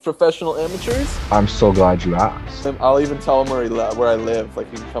professional amateurs. I'm so glad you asked. I'll even tell him where I live. Like,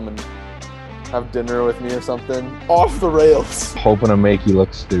 he can come and have dinner with me or something. Off the rails. Hoping to make you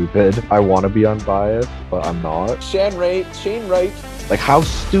look stupid. I want to be unbiased, but I'm not. Shane Wright. Like, how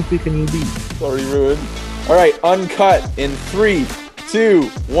stupid can you be? Sorry, ruined. All right, uncut in 3, 2,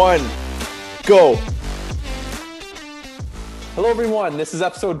 1, go. Hello, everyone. This is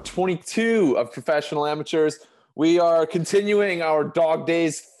episode 22 of Professional Amateurs. We are continuing our Dog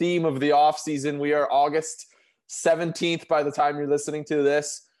Days theme of the off season. We are August 17th by the time you're listening to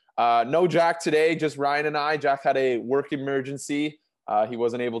this. No Jack today, just Ryan and I. Jack had a work emergency. He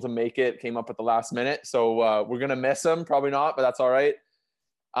wasn't able to make it, came up at the last minute. So we're gonna miss him, probably not, but that's all right.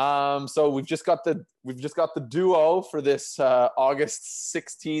 So we've just got the duo for this August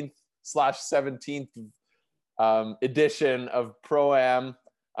 16th/17th edition of Pro Am.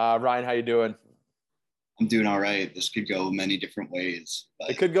 Ryan, how you doing? I'm doing all right. This could go many different ways.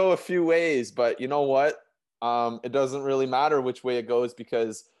 It could go a few ways, but you know what? It doesn't really matter which way it goes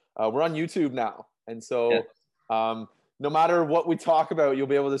because we're on YouTube now. And so no matter what we talk about, you'll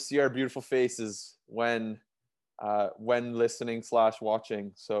be able to see our beautiful faces when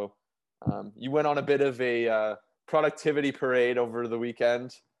listening/watching. So you went on a bit of a productivity parade over the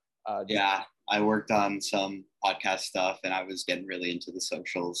weekend. I worked on some podcast stuff and I was getting really into the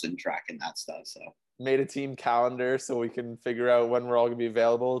socials and tracking that stuff. So made a team calendar so we can figure out when we're all gonna be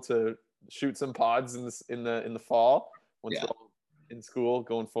available to shoot some pods in the fall once we're all in school,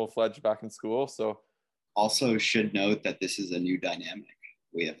 going full-fledged back in school. So also should note that this is a new dynamic.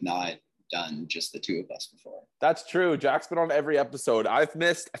 We have not done just the two of us before. That's true. Jack's been on every episode. Have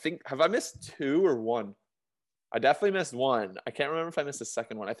I missed 2 or 1? I definitely missed 1. I can't remember if I missed the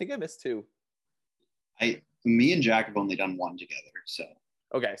second one. I think I missed 2. Me and Jack have only done 1 together. So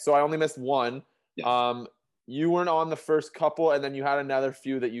okay, so I only missed 1. Yeah. You weren't on the first couple, and then you had another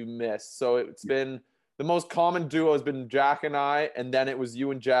few that you missed. So it's been the most common duo has been Jack and I, and then it was you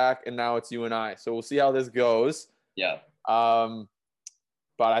and Jack, and now it's you and I. So we'll see how this goes. Yeah. But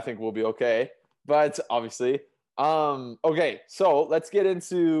I think we'll be okay. But obviously, okay. So let's get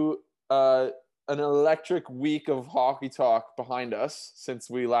into an electric week of hockey talk behind us since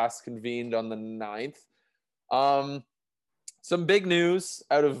we last convened on the 9th. Some big news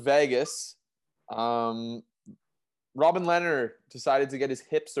out of Vegas. Robin Lehner decided to get his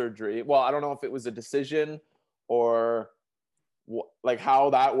hip surgery. Well, I don't know if it was a decision or like how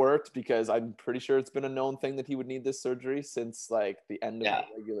that worked, because I'm pretty sure it's been a known thing that he would need this surgery since like the end of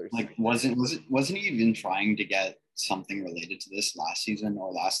the regular season. Like wasn't he even trying to get something related to this last season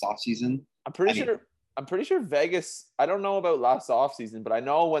or last off season? I'm pretty sure Vegas, I don't know about last off season, but I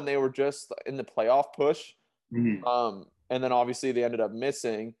know when they were just in the playoff push, and then obviously they ended up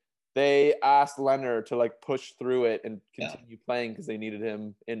missing. They asked Lehner to like push through it and continue playing because they needed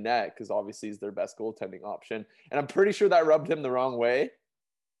him in net because obviously he's their best goaltending option. And I'm pretty sure that rubbed him the wrong way.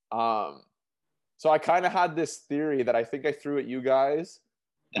 So I kind of had this theory that I think I threw at you guys.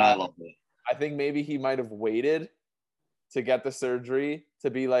 And I love it. I think maybe he might have waited to get the surgery to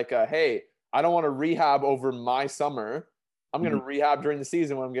be like, hey, I don't want to rehab over my summer. I'm going to rehab during the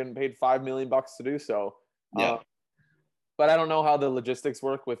season when I'm getting paid $5 million to do so. Yeah. But I don't know how the logistics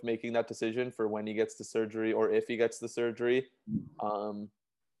work with making that decision for when he gets the surgery or if he gets the surgery.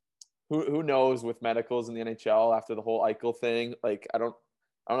 Who knows with medicals in the NHL after the whole Eichel thing? Like, I don't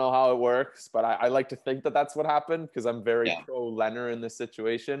know how it works, but I like to think that that's what happened because I'm very pro Lehner in this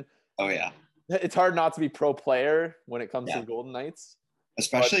situation. Oh, yeah. It's hard not to be pro player when it comes to the Golden Knights.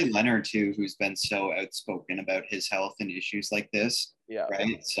 Especially Lehner, too, who's been so outspoken about his health and issues like this. Yeah.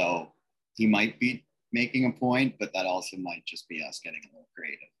 Right? So he might be making a point, but that also might just be us getting a little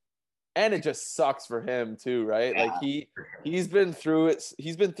creative. And it just sucks for him too, right? Yeah, like he's been through it.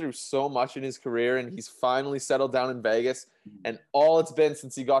 He's been through so much in his career, and he's finally settled down in Vegas. And all it's been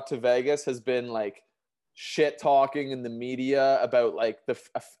since he got to Vegas has been like shit talking in the media about like a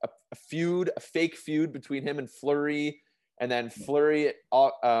fake feud between him and Fleury, and then Fleury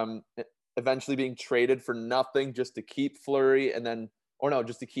eventually being traded for nothing just to keep Fleury,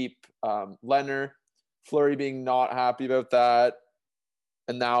 just to keep Lehner. Fleury being not happy about that,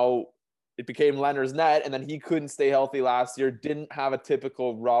 and now it became Lehner's net, and then he couldn't stay healthy last year, didn't have a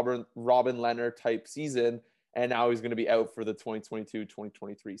typical Robin Lehner type season, and now he's going to be out for the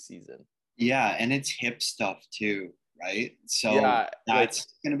 2022-2023 season. Yeah, and it's hip stuff too, right? So that's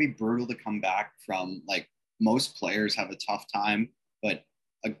going to be brutal to come back from. Like, most players have a tough time, but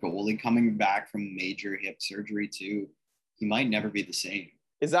a goalie coming back from major hip surgery too, he might never be the same.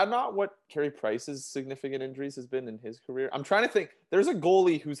 Is that not what Carey Price's significant injuries has been in his career? I'm trying to think. There's a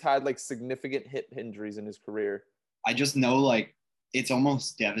goalie who's had like significant hip injuries in his career. I just know like it's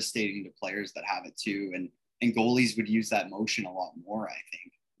almost devastating to players that have it too. And goalies would use that motion a lot more, I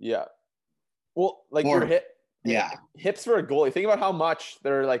think. Yeah. Well, like your hips for a goalie. Think about how much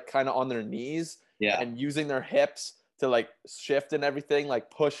they're like kind of on their knees and using their hips to like shift and everything, like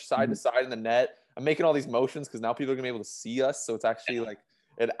push side to side in the net. I'm making all these motions because now people are gonna be able to see us, so it's actually like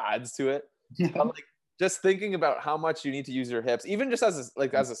it adds to it. But like just thinking about how much you need to use your hips, even just as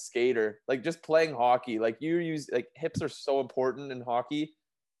a skater, like just playing hockey, like you use like hips are so important in hockey.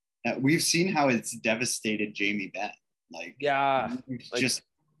 We've seen how it's devastated Jamie Benn. Like just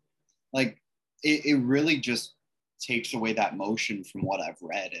like it really just takes away that motion from what I've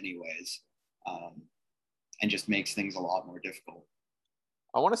read, anyways, and just makes things a lot more difficult.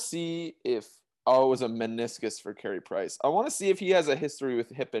 I want to see if it was a meniscus for Carey Price. I want to see if he has a history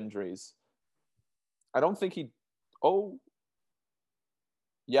with hip injuries. I don't think he. Oh,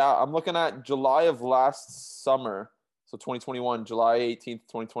 yeah. I'm looking at July of last summer, so 2021, July 18th,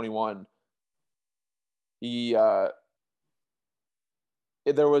 2021.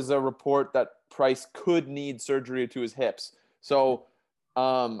 There was a report that Price could need surgery to his hips. So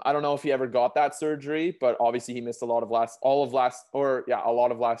I don't know if he ever got that surgery, but obviously he missed a lot of last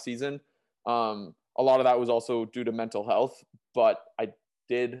season. A lot of that was also due to mental health, but I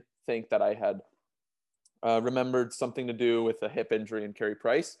did think that I had remembered something to do with a hip injury in Carey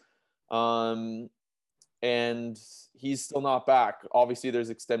Price. And he's still not back. Obviously, there's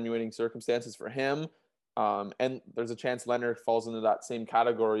extenuating circumstances for him. And there's a chance Lehner falls into that same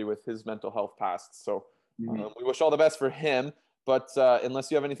category with his mental health past. So we wish all the best for him. But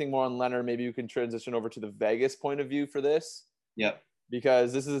unless you have anything more on Lehner, maybe you can transition over to the Vegas point of view for this. Yep.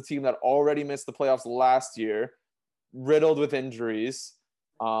 Because this is a team that already missed the playoffs last year, riddled with injuries.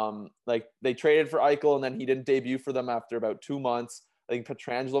 Like they traded for Eichel and then he didn't debut for them after about 2 months. I think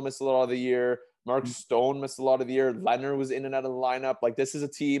Pietrangelo missed a lot of the year. Mark Stone missed a lot of the year. Lehner was in and out of the lineup. Like this is a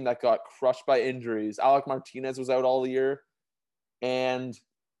team that got crushed by injuries. Alec Martinez was out all year. And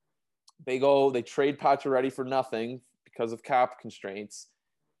they trade Pacioretty for nothing because of cap constraints.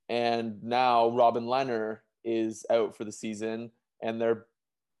 And now Robin Lehner is out for the season. And their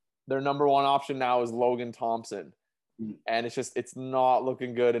number one option now is Logan Thompson. And it's not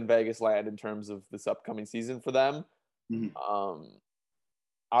looking good in Vegas land in terms of this upcoming season for them.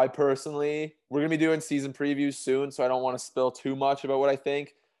 I personally, we're going to be doing season previews soon, so I don't want to spill too much about what I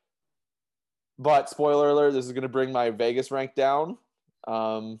think. But spoiler alert, this is going to bring my Vegas rank down.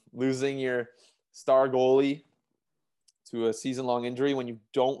 Losing your star goalie to a season-long injury when you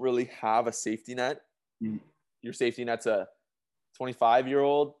don't really have a safety net. Your safety net's a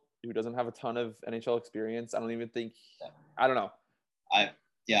 25-year-old who doesn't have a ton of NHL experience. I don't know.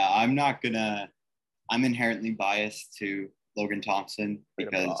 I'm inherently biased to Logan Thompson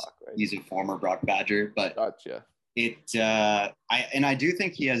because he's a former Brock Badger, but gotcha. I do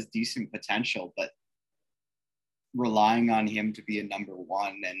think he has decent potential, but relying on him to be a number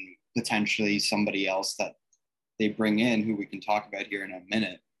one and potentially somebody else that they bring in who we can talk about here in a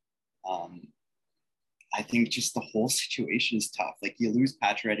minute. I think just the whole situation is tough. Like you lose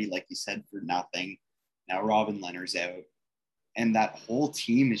Pacioretty, like you said, for nothing. Now Robin Lehner's out. And that whole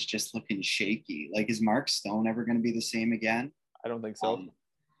team is just looking shaky. Like, is Mark Stone ever going to be the same again? I don't think so.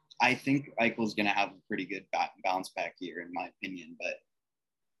 I think Eichel's going to have a pretty good bounce back year, in my opinion. But,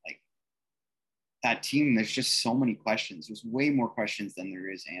 like, that team, there's just so many questions. There's way more questions than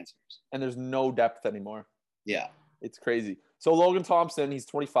there is answers. And there's no depth anymore. Yeah. It's crazy. So Logan Thompson, he's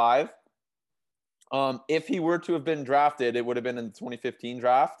 25. If he were to have been drafted, it would have been in the 2015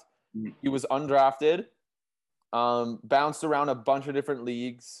 draft. He was undrafted. Bounced around a bunch of different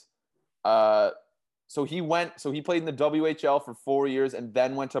leagues. So he played in the WHL for 4 years and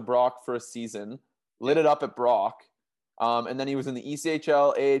then went to Brock for a season, lit it up at Brock. And then he was in the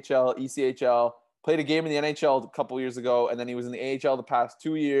ECHL, AHL, ECHL, played a game in the NHL a couple years ago. And then he was in the AHL the past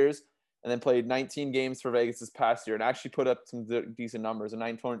 2 years and then played 19 games for Vegas this past year and actually put up some decent numbers, a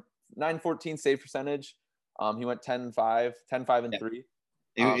 914 save percentage. He went 10-5 and 3.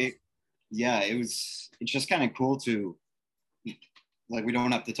 It's just kind of cool to, like, we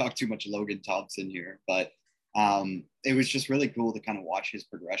don't have to talk too much Logan Thompson here, but it was just really cool to kind of watch his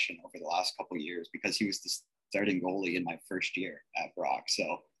progression over the last couple of years because he was the starting goalie in my first year at Brock.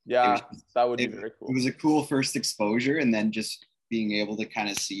 So that would be very cool. It was a cool first exposure, and then just being able to kind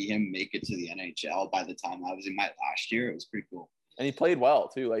of see him make it to the NHL by the time I was in my last year, it was pretty cool. And he played well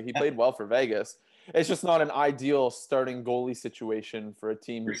too. Like he played well for Vegas. It's just not an ideal starting goalie situation for a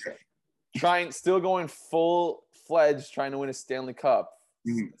team who's still going full-fledged, trying to win a Stanley Cup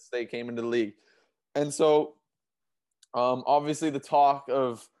since they came into the league. And so, obviously, the talk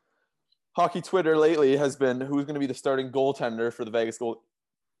of hockey Twitter lately has been who's going to be the starting goaltender for the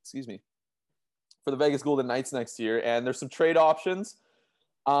for the Vegas Golden Knights next year. And there's some trade options.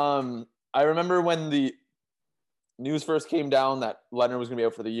 I remember when the news first came down that Lehner was going to be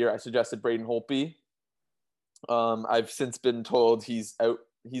out for the year, I suggested Braden Holtby. I've since been told he's out.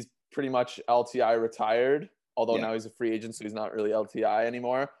 He's pretty much LTI retired, although now he's a free agent, so he's not really LTI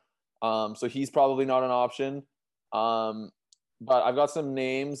anymore. So he's probably not an option. But I've got some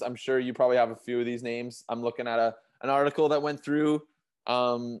names. I'm sure you probably have a few of these names. I'm looking at an article that went through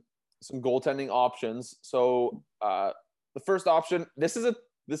some goaltending options. So the first option, this is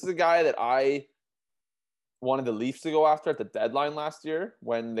a guy that I wanted the Leafs to go after at the deadline last year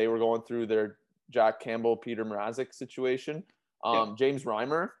when they were going through their Jack Campbell, Peter Mrazek situation. James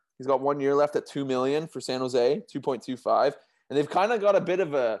Reimer, he's got 1 year left at $2 million for San Jose, 2.25, and they've kind of got a bit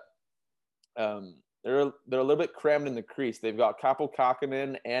of a they're a little bit crammed in the crease. They've got Kaapo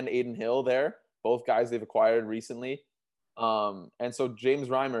Kähkönen and Aiden Hill there, both guys they've acquired recently. And so James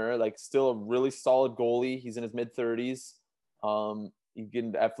Reimer, like, still a really solid goalie. He's in his mid-30s. He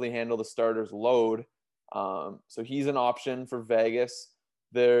can definitely handle the starter's load. So he's an option for Vegas.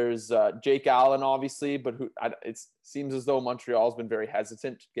 There's Jake Allen, obviously, but it seems as though Montreal's been very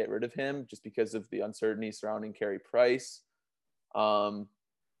hesitant to get rid of him just because of the uncertainty surrounding Carey Price.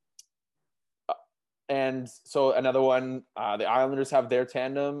 And so another one, the Islanders have their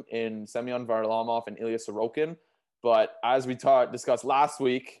tandem in Semyon Varlamov and Ilya Sorokin. But as we discussed last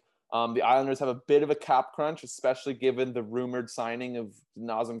week, the Islanders have a bit of a cap crunch, especially given the rumored signing of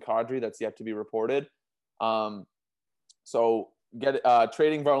Nazem Kadri that's yet to be reported. So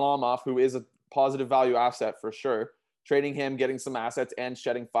trading Varlamov, who is a positive value asset for sure, trading him, getting some assets, and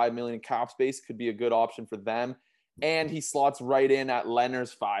shedding $5 million in cap space could be a good option for them. And he slots right in at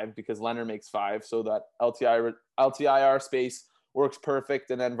Lehner's 5 because Lehner makes 5, so that LTIR space works perfect.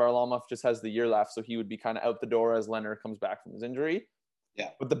 And then Varlamov just has the year left, so he would be kind of out the door as Lehner comes back from his injury. Yeah.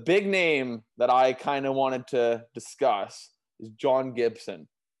 But the big name that I kind of wanted to discuss is John Gibson.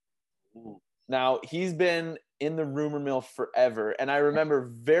 Ooh. Now, he's been in the rumor mill forever. And I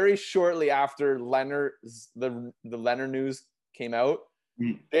remember very shortly after the Lehner news came out,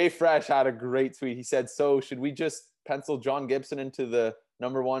 Dave Fresh had a great tweet. He said, so should we just pencil John Gibson into the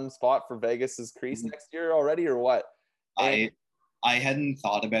number 1 spot for Vegas's crease next year already, or what? I hadn't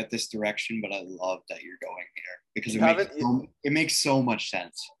thought about this direction, but I love that you're going here because it makes so much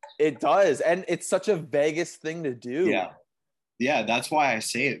sense. It does. And it's such a Vegas thing to do. Yeah, that's why I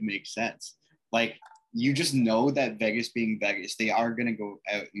say it makes sense. Like, you just know that Vegas being Vegas, they are going to go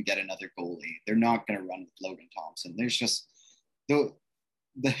out and get another goalie. They're not going to run with Logan Thompson. There's just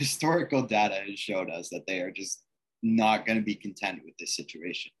the historical data has showed us that they are just not going to be content with this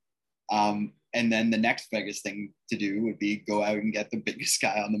situation. And then the next Vegas thing to do would be go out and get the biggest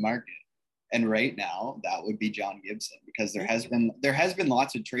guy on the market. And right now, that would be John Gibson, because there has been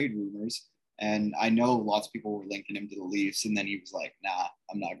lots of trade rumors. And I know lots of people were linking him to the Leafs, and then he was like, nah,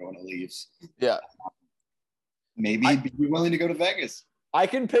 I'm not going to Leafs. Yeah. Maybe he'd be willing to go to Vegas. I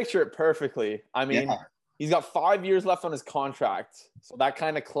can picture it perfectly. I mean, he's got 5 years left on his contract. So that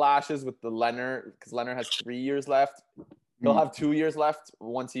kind of clashes with the Lehner, because Lehner has 3 years left. He'll have 2 years left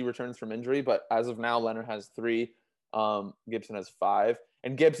once he returns from injury. But as of now, Lehner has 3. Gibson has 5.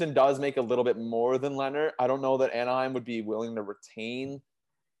 And Gibson does make a little bit more than Lehner. I don't know that Anaheim would be willing to retain.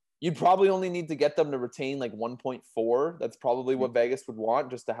 You'd probably only need to get them to retain like 1.4. That's probably what Vegas would want,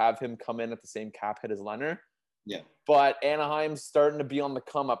 just to have him come in at the same cap hit as Lehner. Yeah. But Anaheim's starting to be on the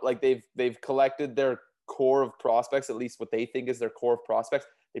come up. Like they've collected their core of prospects, at least what they think is their core of prospects.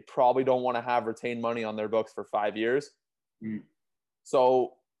 They probably don't want to have retained money on their books for 5 years.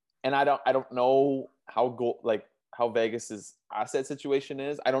 So, and I don't know how Vegas's asset situation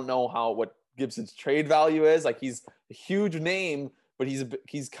is. I don't know what Gibson's trade value is. Like, he's a huge name, but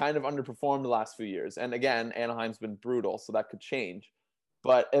he's kind of underperformed the last few years. And again, Anaheim's been brutal, so that could change.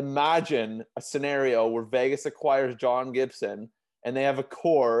 But imagine a scenario where Vegas acquires John Gibson and they have a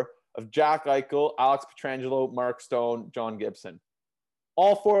core of Jack Eichel, Alex Pietrangelo, Mark Stone, John Gibson.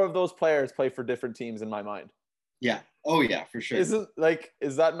 All 4 of those players play for different teams in my mind. Yeah. Oh yeah, for sure. Is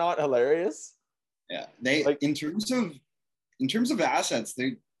that not hilarious? Yeah. They in terms of assets,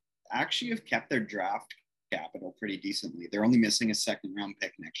 they actually have kept their draft capital pretty decently. They're only missing a 2nd round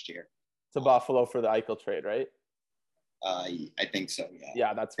pick next year. To Buffalo for the Eichel trade, right? I think so. Yeah.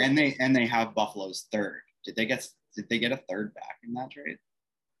 Yeah, that's right. And they have Buffalo's 3rd. Did they get a 3rd back in that trade?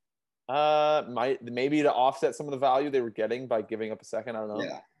 Maybe to offset some of the value they were getting by giving up a 2nd. I don't know.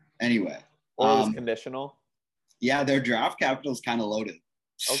 Yeah. Anyway, or it was conditional. Yeah, their draft capital is kind of loaded,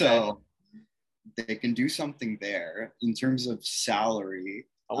 so they can do something there in terms of salary.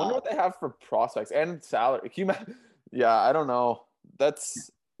 I wonder what they have for prospects and salary. Yeah, I don't know.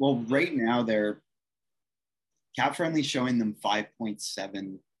 Well, right now they're cap friendly showing them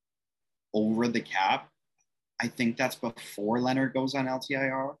 5.7 over the cap. I think that's before Lehner goes on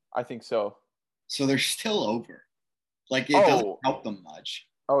LTIR. I think so. So they're still over. Like it doesn't help them much.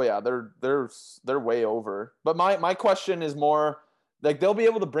 Oh yeah, they're way over. But my question is more like they'll be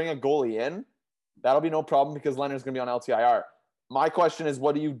able to bring a goalie in. That'll be no problem because Leonard's going to be on LTIR. My question is,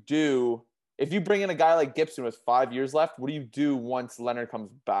 what do you do if you bring in a guy like Gibson with 5 years left? What do you do once Leonard comes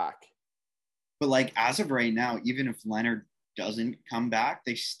back? But like as of right now, even if Leonard doesn't come back,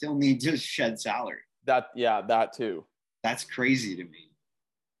 they still need to shed salary. That too. That's crazy to me.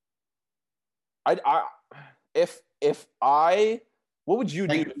 What would you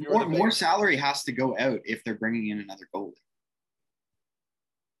do? More salary has to go out if they're bringing in another goalie.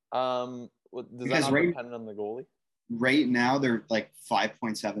 Does that not depend on the goalie? Right now, they're like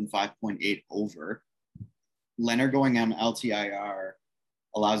 5.7, 5.8 over. Lehner going on LTIR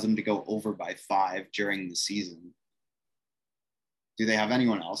allows them to go over by 5 during the season. Do they have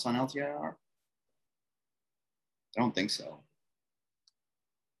anyone else on LTIR? I don't think so.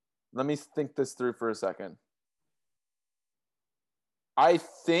 Let me think this through for a second. I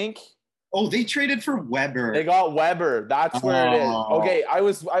think. Oh, they traded for Weber. They got Weber. That's where it is. Okay, I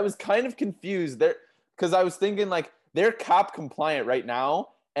was kind of confused there because I was thinking like they're cap compliant right now,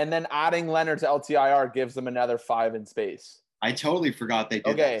 and then adding Lehner to LTIR gives them another 5 in space. I totally forgot they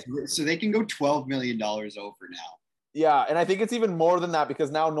did that. So they can go $12 million over now. Yeah, and I think it's even more than that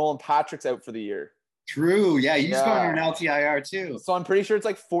because now Nolan Patrick's out for the year. True. Yeah, he's going on LTIR too. So I'm pretty sure it's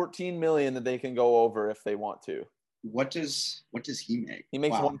like 14 million that they can go over if they want to. What does he make? He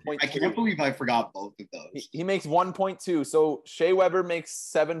makes 1.2. I can't believe I forgot both of those. He makes 1.2. So Shea Weber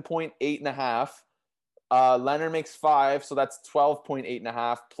makes 7.8.5. Lehner makes 5, so that's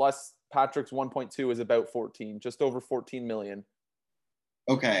 12.8.5. Plus Patrick's 1.2 is about 14, just over 14 million.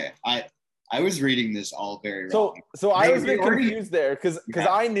 Okay, I was reading this all very wrong. So I was a bit confused there because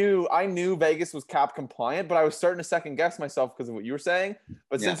I knew Vegas was cap compliant, but I was starting to second guess myself because of what you were saying.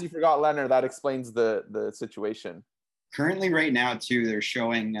 But since you forgot Lehner, that explains the situation. Currently, right now, too, they're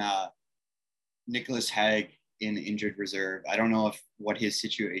showing Nicholas Hague in injured reserve. I don't know what his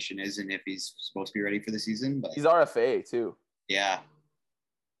situation is and if he's supposed to be ready for the season. But he's RFA too. Yeah.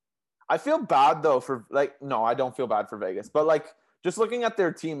 I feel bad though no, I don't feel bad for Vegas, but like just looking at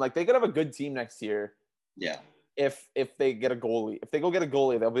their team, like they could have a good team next year. Yeah. If they get a goalie, if they go get a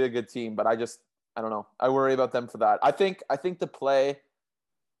goalie, they'll be a good team. But I don't know. I worry about them for that. I think the play,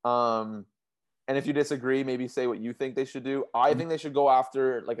 and if you disagree, maybe say what you think they should do. I think they should go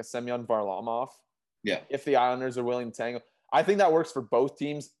after like a Semyon Varlamov. Yeah. If the Islanders are willing to tangle. I think that works for both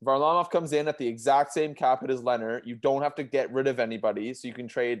teams. Varlamov comes in at the exact same cap hit as Lehner. You don't have to get rid of anybody, so you can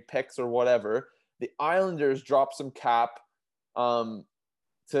trade picks or whatever. The Islanders drop some cap to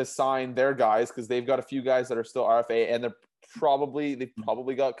sign their guys because they've got a few guys that are still RFA, and they've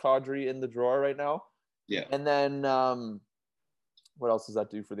probably got Kadri in the drawer right now. Yeah. And then what else does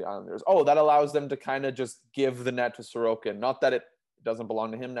that do for the Islanders? Oh, that allows them to kind of just give the net to Sorokin. Not that it doesn't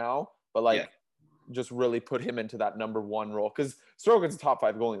belong to him now, but just really put him into that number 1 role because Sorokin's a top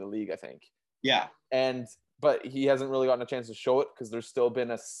 5 goalie in the league, I think. Yeah. But he hasn't really gotten a chance to show it because there's still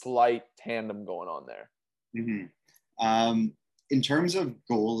been a slight tandem going on there. Mm-hmm. In terms of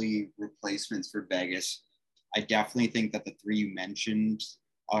goalie replacements for Vegas, I definitely think that the 3 you mentioned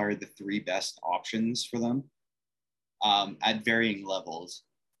are the 3 best options for them at varying levels.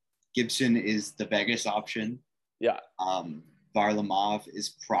 Gibson is the Vegas option. Yeah. Varlamov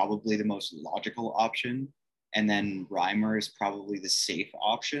is probably the most logical option. And then Reimer is probably the safe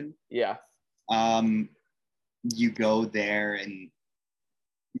option. Yeah. You go there and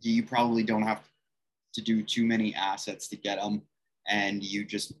you probably don't have to do too many assets to get them. And you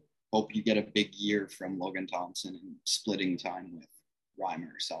just hope you get a big year from Logan Thompson and splitting time with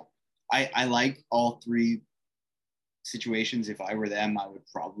Reimer. So I like all 3 situations. If I were them, I would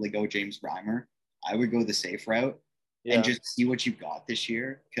probably go James Reimer. I would go the safe route and just see what you got this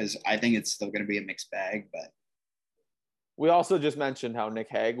year because I think it's still going to be a mixed bag. But we also just mentioned how Nick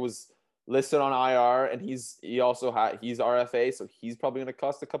Hague was listed on IR, and he's RFA, so he's probably going to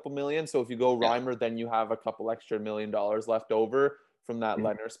cost a couple million. So if you go Reimer, then you have a couple extra $1 million left over from that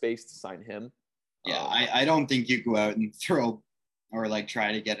Lehner space to sign him. Yeah, I don't think you go out and throw or like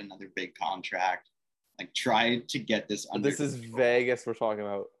try to get another big contract. Like try to get this under. This is Vegas we're talking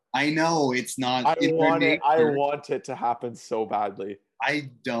about. I know it's not. I want it to happen so badly. I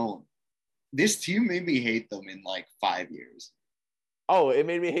don't. This team made me hate them in like 5 years. Oh, it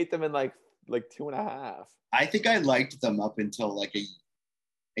made me hate them in like 2.5. I think I liked them up until like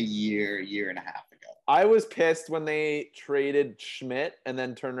a year and a half ago. I was pissed when they traded Schmidt and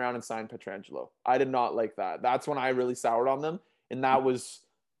then turned around and signed Pietrangelo. I did not like that. That's when I really soured on them, and that was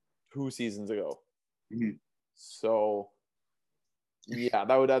 2 seasons ago. Mm-hmm. So, yeah,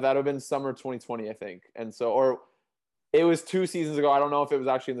 that would have been summer 2020, I think. And so, or it was 2 seasons ago. I don't know if it was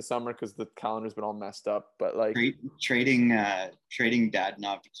actually in the summer because the calendar's been all messed up. But like trading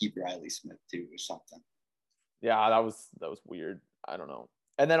Dadonov to keep Riley Smith too or something. Yeah, that was weird. I don't know.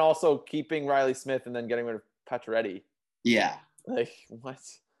 And then also keeping Riley Smith and then getting rid of Pacioretty. Yeah. Like what?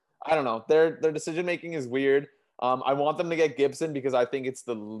 I don't know. Their decision making is weird. I want them to get Gibson because I think it's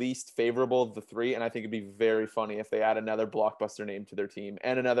the least favorable of the three, and I think it'd be very funny if they add another blockbuster name to their team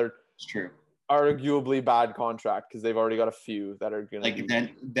and another arguably bad contract because they've already got a few that are gonna like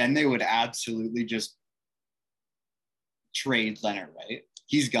then they would absolutely just trade Lehner, right?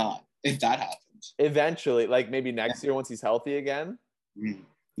 He's gone if that happens. Eventually, like maybe next year once he's healthy again. Mm.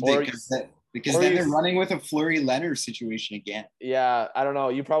 Because then they're running with a Fleury Lehner situation again. Yeah, I don't know.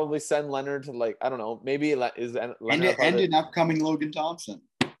 You probably send Lehner to like I don't know. Maybe is Lehner and an upcoming Logan Thompson.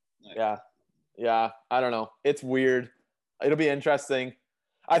 Yeah. I don't know. It's weird. It'll be interesting.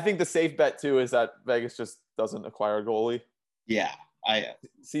 I think the safe bet too is that Vegas just doesn't acquire a goalie. Yeah, I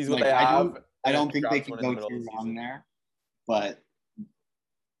sees what they have. I don't think they can go too wrong there, but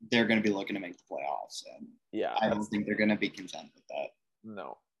they're going to be looking to make the playoffs, and I don't think they're going to be content with that.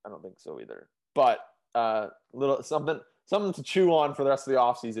 No, I don't think so either. But little something to chew on for the rest of the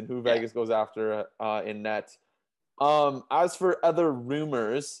offseason, who Vegas goes after in net. As for other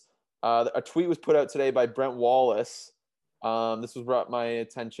rumors, a tweet was put out today by Brent Wallace. This was brought my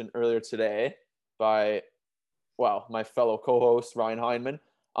attention earlier today by, my fellow co-host Ryan Heinman.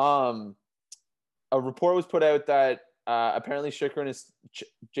 A report was put out that apparently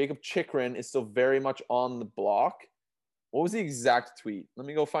Jakob Chychrun is still very much on the block. What was the exact tweet? Let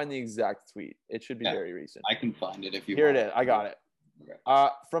me go find the exact tweet. It should be very recent. I can find it if you want. Here it is. I got it. Okay.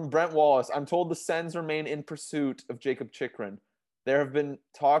 From Brent Wallace, I'm told the Sens remain in pursuit of Jakob Chychrun. There have been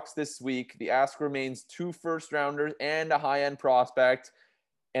talks this week. The ask remains 2 first-rounders and a high-end prospect,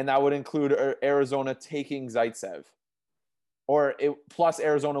 and that would include Arizona taking Zaitsev. Plus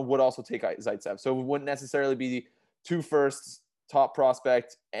Arizona would also take Zaitsev. So it wouldn't necessarily be 2 firsts, top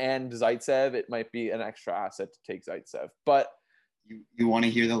prospect, and Zaitsev. It might be an extra asset to take Zaitsev. But you want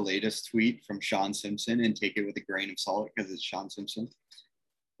to hear the latest tweet from Sean Simpson and take it with a grain of salt because it's Sean Simpson?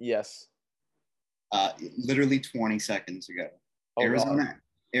 Yes. Literally 20 seconds ago. Oh,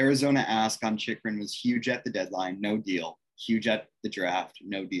 Arizona ask on Chychrun was huge at the deadline, no deal. Huge at the draft,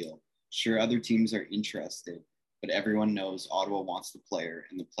 no deal. Sure, other teams are interested, but everyone knows Ottawa wants the player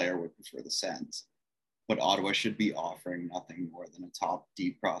and the player would prefer the Sens. But Ottawa should be offering nothing more than a top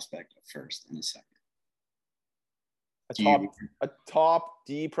D prospect, a first and a second. A top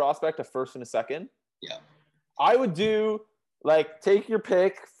D prospect, a first and a second? Yeah. I would do, take your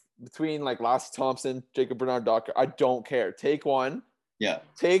pick between, Lassie Thompson, Jacob Bernard-Docker. I don't care. Take one. Yeah.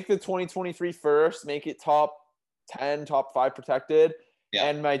 Take the 2023 first, make it top 10, top 5 protected,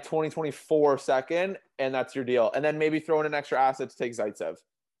 and my 2024 second, and that's your deal. And then maybe throw in an extra asset to take Zaitsev.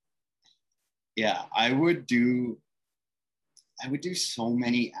 Yeah, I would do so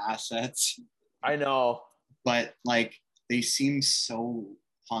many assets. I know. But they seem so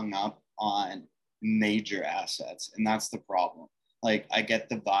hung up on major assets, and that's the problem. I get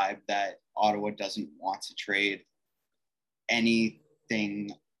the vibe that Ottawa doesn't want to trade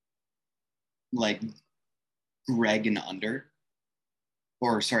anything like Greg and up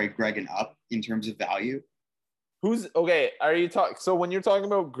in terms of value. Are you talking? So when you're talking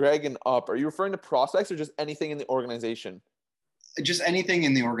about Greg and up, are you referring to prospects or just anything in the organization? Just anything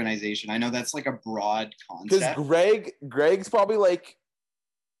in the organization. I know that's a broad concept. Because Greg's probably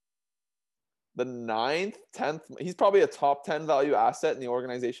the 9th, 10th. He's probably a top 10 value asset in the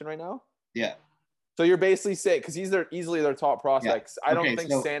organization right now. Yeah. So you're basically saying, because he's easily their top prospects. Yeah. I don't think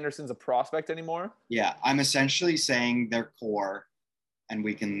Sanderson's a prospect anymore. Yeah, I'm essentially saying their core, and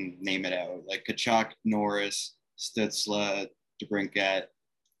we can name it out, Tkachuk, Norris, Stützle, DeBrincat,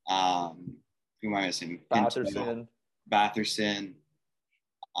 who am I missing? Batherson,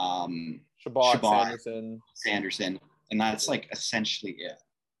 Chabot, Sanderson, and that's essentially it.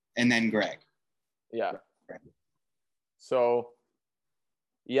 And then Greg. Yeah. So,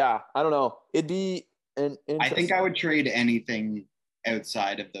 yeah, I don't know. It'd be an interesting. I think I would trade anything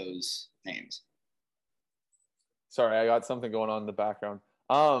outside of those names. Sorry, I got something going on in the background.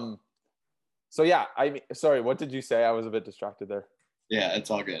 So yeah, sorry, what did you say? I was a bit distracted there. Yeah, it's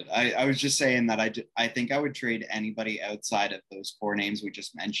all good. I was just saying that I think I would trade anybody outside of those 4 names we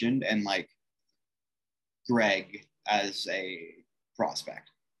just mentioned and Greg as a prospect.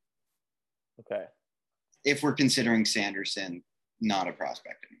 Okay. If we're considering Sanderson not a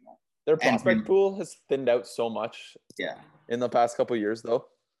prospect anymore. Their prospect pool has thinned out so much. Yeah. In the past couple of years, though.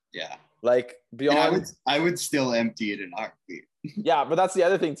 Yeah. Like beyond, I would still empty it in a heartbeat. Yeah, but that's the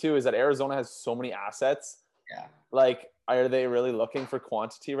other thing too, is that Arizona has so many assets. Yeah. Like, are they really looking for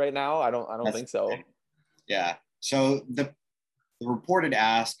quantity right now? I don't think so. Yeah. So the reported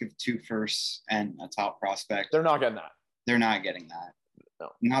ask of 2 firsts and a top prospect. They're not getting that. They're not getting that. No.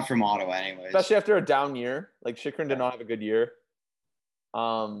 Not from Ottawa anyways. Especially after a down year. Like Chychrun did not have a good year.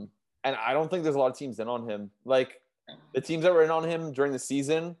 And I don't think there's a lot of teams in on him. Like the teams that were in on him during the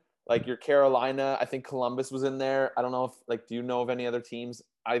season, like your Carolina, I think Columbus was in there. I don't know if, like, do you know of any other teams?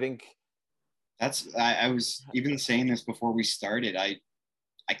 I think I was even saying this before we started. I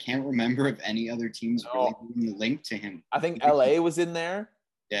can't remember if any other teams really being linked to him. I think LA was in there.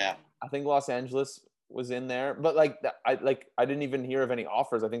 Yeah. I think Los Angeles was in there, but I didn't even hear of any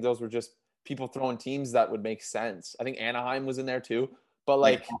offers. I think those were just people throwing teams that would make sense. I think Anaheim was in there too, but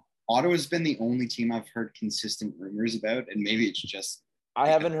like Ottawa's been the only team I've heard consistent rumors about, and maybe it's just I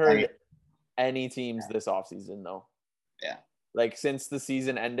haven't heard any teams this offseason though. Yeah. Like since the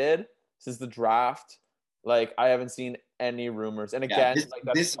season ended, since the draft, like I haven't seen any rumors. And again,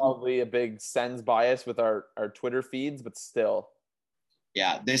 that's probably a big Sens bias with our Twitter feeds, but still.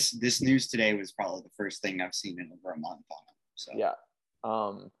 Yeah, this news today was probably the first thing I've seen in over a month on him. So yeah.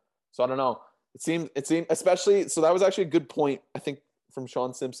 So I don't know. It seemed especially, so that was actually a good point, I think, from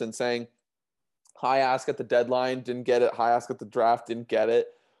Sean Simpson saying high ask at the deadline, didn't get it. High ask at the draft, didn't get it.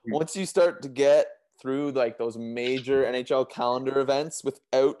 Once you start to get through like those major NHL calendar events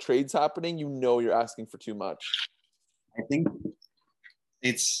without trades happening, you're asking for too much. I think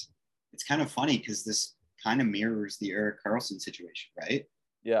it's kind of funny because this kind of mirrors the Erik Karlsson situation, right?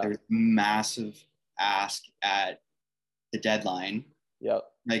 Yeah. There's massive ask at the deadline. Yep.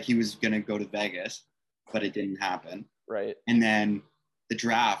 Like he was going to go to Vegas, but it didn't happen. Right. And then the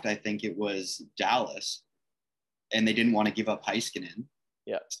draft, I think it was Dallas, and they didn't want to give up Heiskanen.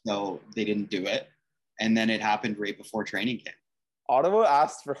 Yeah. So they didn't do it. And then it happened right before training camp. Ottawa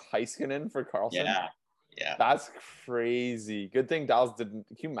asked for Heiskanen for Karlsson. Yeah. Yeah. That's crazy. Good thing Dallas didn't.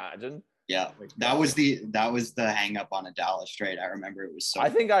 Can you imagine? Yeah. That was the hang up on a Dallas trade. I remember it was so I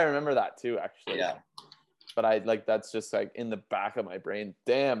think I remember that too, actually. Yeah. But that's just like in the back of my brain.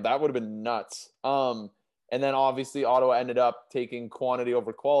 Damn, that would have been nuts. And then obviously Ottawa ended up taking quantity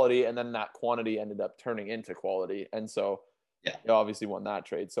over quality, and then that quantity ended up turning into quality. And so they obviously won that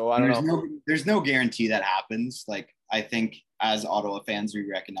trade. So I don't know. There's no guarantee that happens. Like I think as Ottawa fans, we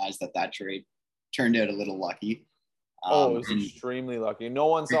recognize that trade turned out a little lucky. It was extremely lucky.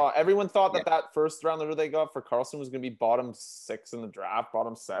 Everyone thought that first rounder they got for Karlsson was going to be bottom 6 in the draft,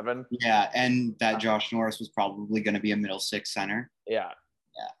 bottom 7. Yeah, and that Josh Norris was probably going to be a middle 6 center. Yeah.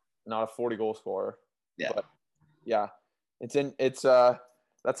 Not a 40 goal scorer. Yeah. But yeah. That's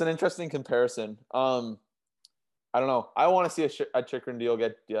an interesting comparison. I don't know. I want to see a Chychrun deal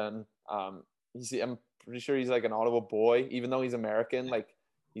get done. I'm pretty sure he's like an Ottawa boy, even though he's American. Like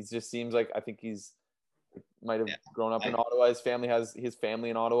he just seems like, I think he's might have grown up in Ottawa. His family has his family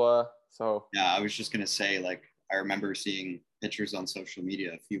in Ottawa. So yeah, I was just gonna say, like, I remember seeing pictures on social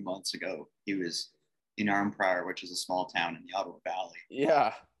media a few months ago. He was in Arnprior, which is a small town in the Ottawa Valley.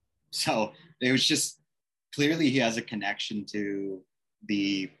 Yeah. So it was just clearly he has a connection to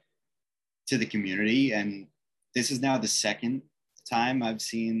the community, and this is now the second time I've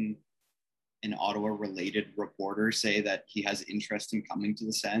seen an Ottawa-related reporter say that he has interest in coming to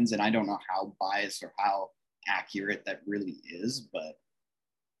the Sens, and I don't know how biased or how accurate that really is, but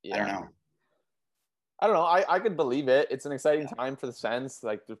I don't know. I could believe it. It's an exciting time for the Sens.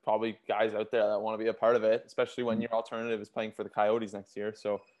 Like there's probably guys out there that want to be a part of it, especially when your alternative is playing for the Coyotes next year.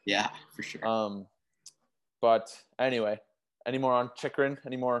 So yeah, for sure. But anyway, any more on Chychrun?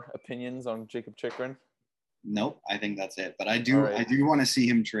 Any more opinions on Jakob Chychrun? Nope, I think that's it. But I do want to see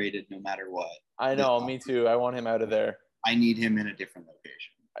him traded no matter what. I know, me too. I want him out of there. I need him in a different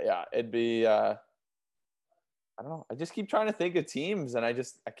location. Yeah, it'd be I don't know. I just keep trying to think of teams, and I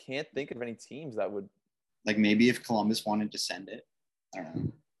can't think of any teams that would. Like maybe if Columbus wanted to send it, I don't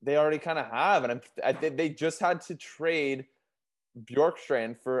know. They already kind of have, and they just had to trade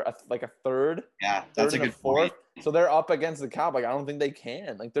Bjorkstrand for a third. Yeah, that's a good fourth. So they're up against the cap. Like I don't think they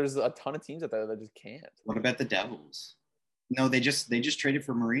can. Like there's a ton of teams out there that just can't. What about the Devils? No, they just traded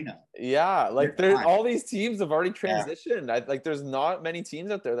for Marino. Yeah, like there's all these teams have already transitioned. Yeah. There's not many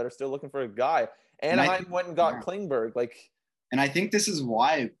teams out there that are still looking for a guy. Anaheim went and got Klingberg. And I think this is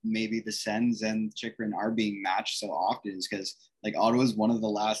why maybe the Sens and Chychrun are being matched so often, is because like Ottawa is one of the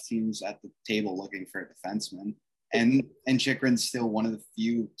last teams at the table looking for a defenseman, and Chychrun's still one of the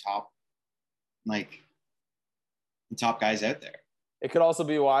few top like the top guys out there. It could also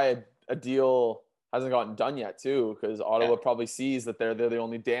be why a deal hasn't gotten done yet too, because Ottawa probably sees that they're the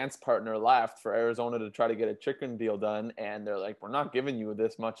only dance partner left for Arizona to try to get a Chychrun deal done, and they're like, we're not giving you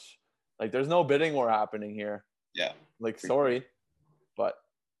this much. Like, there's no bidding war happening here. Yeah. Like, sorry, but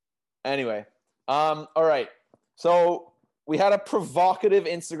anyway. All right. So we had a provocative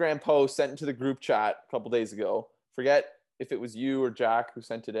Instagram post sent into the group chat a couple days ago. Forget if it was you or Jack who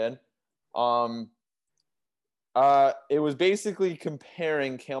sent it in. It was basically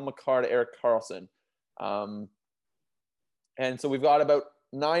comparing Cale Makar to Erik Karlsson. And so we've got about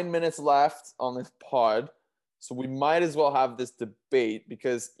 9 minutes left on this pod. So we might as well have this debate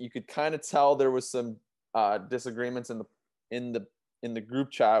because you could kind of tell there was some disagreements in the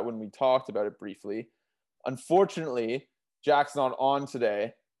group chat when we talked about it briefly. Unfortunately, Jack's not on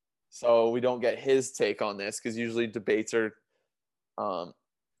today, so we don't get his take on this because usually debates are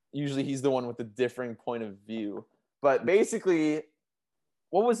usually he's the one with the differing point of view. But basically,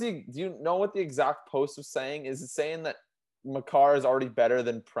 do you know what the exact post was saying? Is it saying that Makar is already better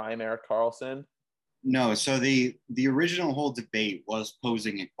than prime Erik Karlsson? No, so the original whole debate was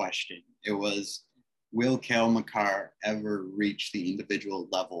posing a question. It was, will Cale Makar ever reach the individual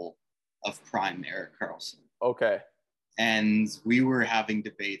level of prime Erik Karlsson? Okay. And we were having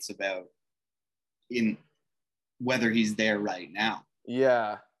debates about whether he's there right now.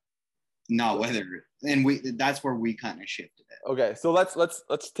 Yeah. Not whether, and that's where we kind of shifted it. Okay, so let's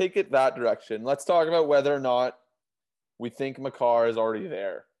take it that direction. Let's talk about whether or not we think Makar is already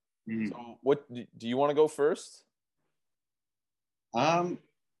there. So what do you want to go first?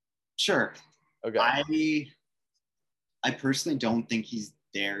 Sure. Okay. I personally don't think he's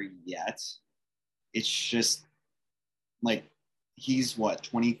there yet. It's just like he's what,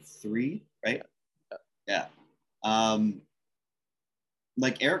 23, right? Yeah.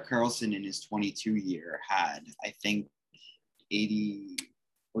 Like Erik Karlsson in his 22 year had, I think, 80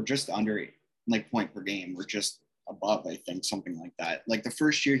 or just under like point per game or just above, I think, something like that. Like the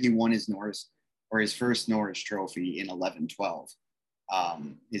first year he won his first Norris trophy in 11-12.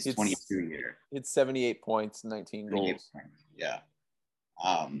 His 22 year. It's 78 points, 19 goals. Points. Yeah.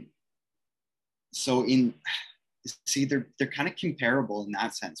 So they're kind of comparable in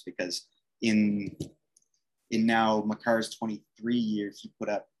that sense because in now Makar's 23 years, he put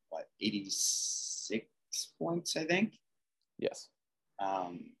up 86 points, I think. Yes.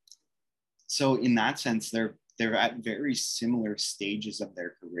 So in that sense, they're at very similar stages of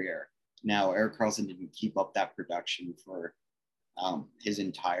their career. Now, Erik Karlsson didn't keep up that production for his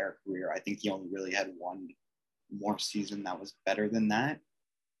entire career. I think he only really had one more season that was better than that.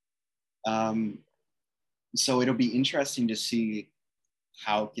 So it'll be interesting to see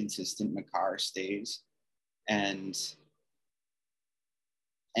how consistent Makar stays. And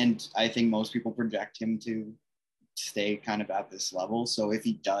I think most people project him to stay kind of at this level. So if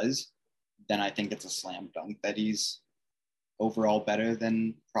he does, then I think it's a slam dunk that he's overall better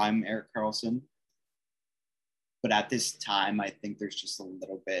than prime Erik Karlsson. But at this time, I think there's just a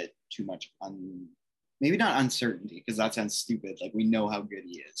little bit too much maybe not uncertainty, because that sounds stupid. Like, we know how good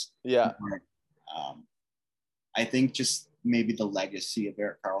he is. Yeah. I think just maybe the legacy of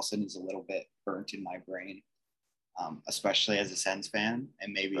Erik Karlsson is a little bit burnt in my brain, especially as a Sens fan.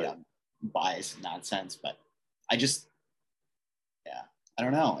 And maybe right. I'm biased in that sense, but I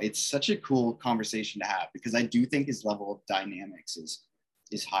don't know. It's such a cool conversation to have because I do think his level of dynamics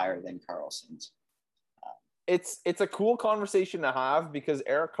is higher than Karlsson's. It's a cool conversation to have because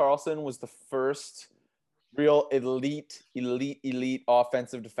Erik Karlsson was the first real elite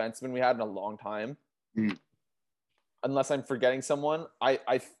offensive defenseman we had in a long time. Mm. Unless I'm forgetting someone, I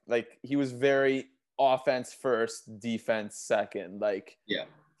like he was very offense first, defense second. Like, yeah,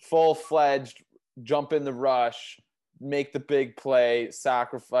 full-fledged, jump in the rush, make the big play,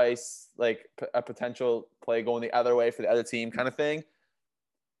 sacrifice like a potential play going the other way for the other team kind of thing.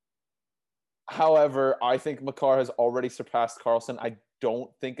 However, I think Makar has already surpassed Karlsson. I don't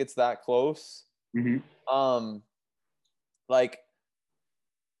think it's that close. Mm-hmm.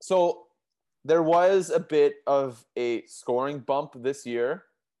 So there was a bit of a scoring bump this year,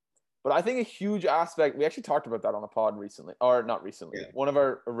 but I think a huge aspect, we actually talked about that on the pod recently, or not recently, yeah. One of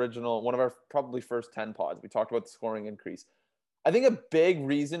our probably first 10 pods, we talked about the scoring increase. I think a big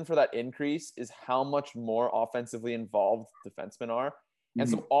reason for that increase is how much more offensively involved defensemen are. And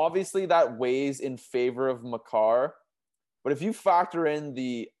so obviously that weighs in favor of Makar. But if you factor in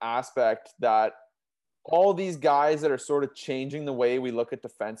the aspect that all these guys that are sort of changing the way we look at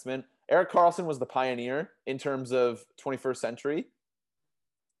defensemen, Erik Karlsson was the pioneer in terms of 21st century.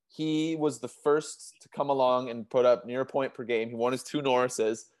 He was the first to come along and put up near a point per game. He won his 2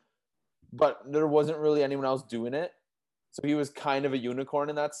 Norrises. but there wasn't really anyone else doing it. So he was kind of a unicorn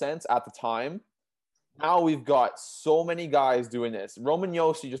in that sense at the time. Now we've got so many guys doing this. Roman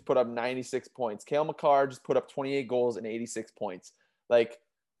Josi just put up 96 points. Cale Makar just put up 28 goals and 86 points. Like,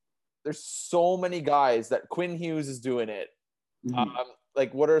 there's so many guys that Quinn Hughes is doing it. Mm-hmm.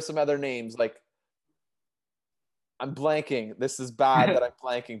 Like, what are some other names? Like, I'm blanking. This is bad that I'm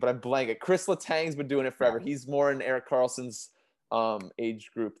blanking, but I'm blanking. Chris Letang's been doing it forever. He's more in Erik Karlsson's age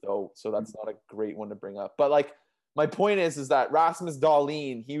group, though, so that's not a great one to bring up. But, like, my point is that Rasmus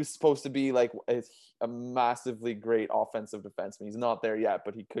Dahlin, he was supposed to be like a massively great offensive defenseman. He's not there yet,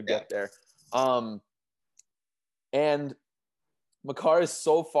 but he could get there. And Makar is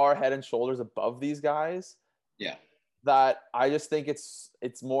so far head and shoulders above these guys. Yeah. That I just think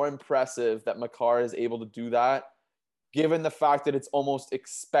it's more impressive that Makar is able to do that, given the fact that it's almost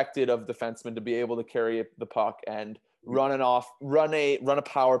expected of defensemen to be able to carry the puck and run a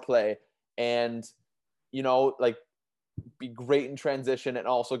power play and, you know, like, be great in transition and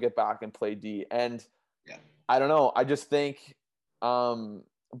also get back and play D. And I don't know. I just think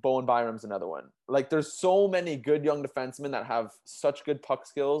Bowen Byram's another one. Like, there's so many good young defensemen that have such good puck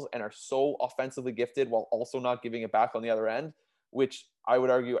skills and are so offensively gifted while also not giving it back on the other end, which I would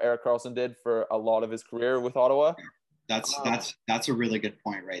argue Erik Karlsson did for a lot of his career with Ottawa. That's a really good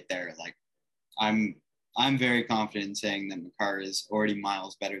point right there. Like, I'm very confident in saying that Makar is already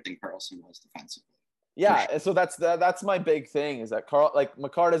miles better than Karlsson was defensively. Yeah, sure. So that's my big thing is that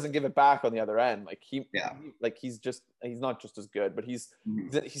Makar doesn't give it back on the other end. Like he's not just as good, but he's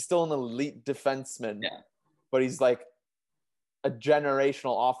still an elite defenseman. Yeah. But he's like a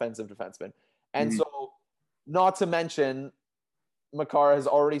generational offensive defenseman. And so, not to mention, Makar has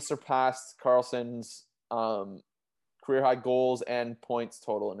already surpassed Karlsson's career high goals and points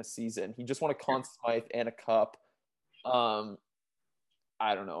total in a season. He just won a Conn Smythe and a cup. I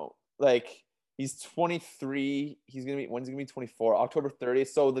don't know, like. He's 23. When's he gonna be 24? October 30th.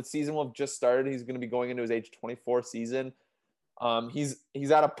 So the season will have just started. He's gonna be going into his age 24 season. He's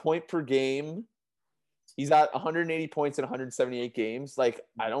at a point per game. He's at 180 points in 178 games. Like,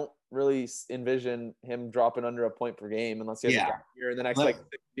 I don't really envision him dropping under a point per game unless he has a gap year in the next 6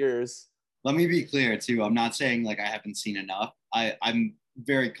 years. Let me be clear too. I'm not saying like I haven't seen enough. I'm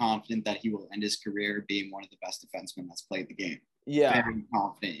very confident that he will end his career being one of the best defensemen that's played the game. Yeah, very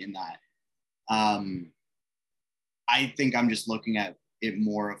confident in that. I think I'm just looking at it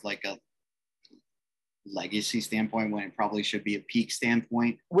more of like a legacy standpoint when it probably should be a peak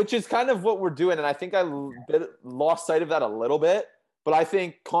standpoint. Which is kind of what we're doing. And I think I lost sight of that a little bit. But I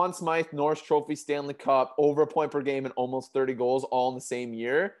think Conn Smythe, Norris Trophy, Stanley Cup, over a point per game and almost 30 goals all in the same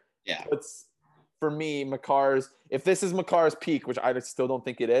year. Yeah. It's, for me, if this is Makar's peak, which I still don't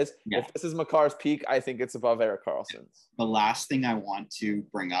think it is, if this is Makar's peak, I think it's above Erik Karlsson's. The last thing I want to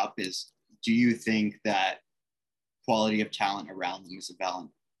bring up is, do you think that quality of talent around them is a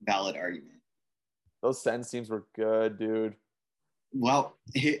valid argument? Those Sens teams were good, dude. Well,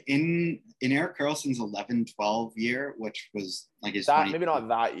 in Erik Karlsson's 11-12 year, which was like his maybe not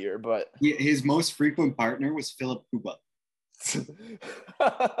that year, but his most frequent partner was Philip Kuba.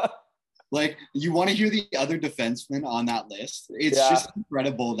 Like, you want to hear the other defensemen on that list? It's just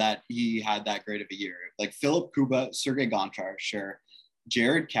incredible that he had that great of a year. Like Philip Kuba, Sergei Gonchar, sure.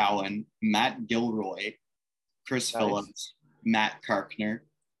 Jared Cowan, Matt Gilroy, Chris Phillips, Matt Karkner,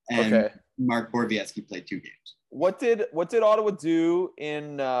 and Mark Borowiecki played 2 games. What did Ottawa do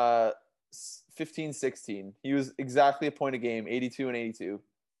in 15-16? He was exactly a point a game, 82 and 82.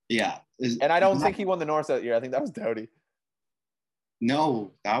 Yeah. And I don't think he won the North that year. I think that was Doughty.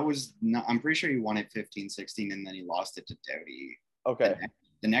 No, that was not. I'm pretty sure he won it 15-16 and then he lost it to Doughty. Okay.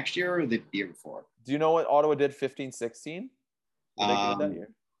 The next year or the year before? Do you know what Ottawa did 15-16? That year?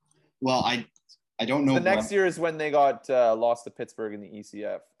 Well, I don't know. The next year is when they got lost to Pittsburgh in the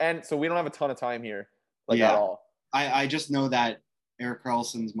ECF. And so we don't have a ton of time here, at all. I just know that Erik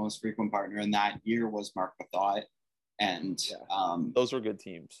Karlsson's most frequent partner in that year was Mark Mathot. And those were good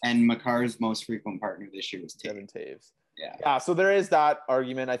teams. And Makar's most frequent partner this year was Taves. Yeah. So there is that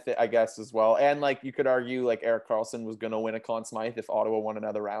argument, I guess, as well. And like you could argue like Erik Karlsson was going to win a Conn Smythe if Ottawa won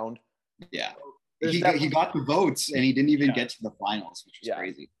another round. Yeah. He got the votes and he didn't even get to the finals, which was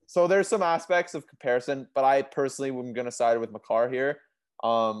crazy. So there's some aspects of comparison, but I personally am going to side with Makar here,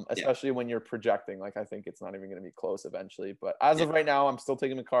 especially when you're projecting. Like, I think it's not even going to be close eventually. But as of right now, I'm still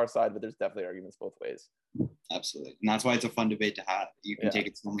taking Makar's side, but there's definitely arguments both ways. Absolutely. And that's why it's a fun debate to have. You can take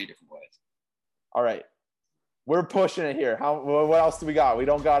it so many different ways. All right. We're pushing it here. What else do we got? We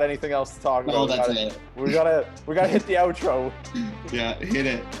don't got anything else to talk about. No, that's it. We gotta hit the outro. Yeah, hit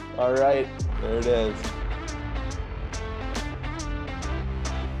it. All right. There it is.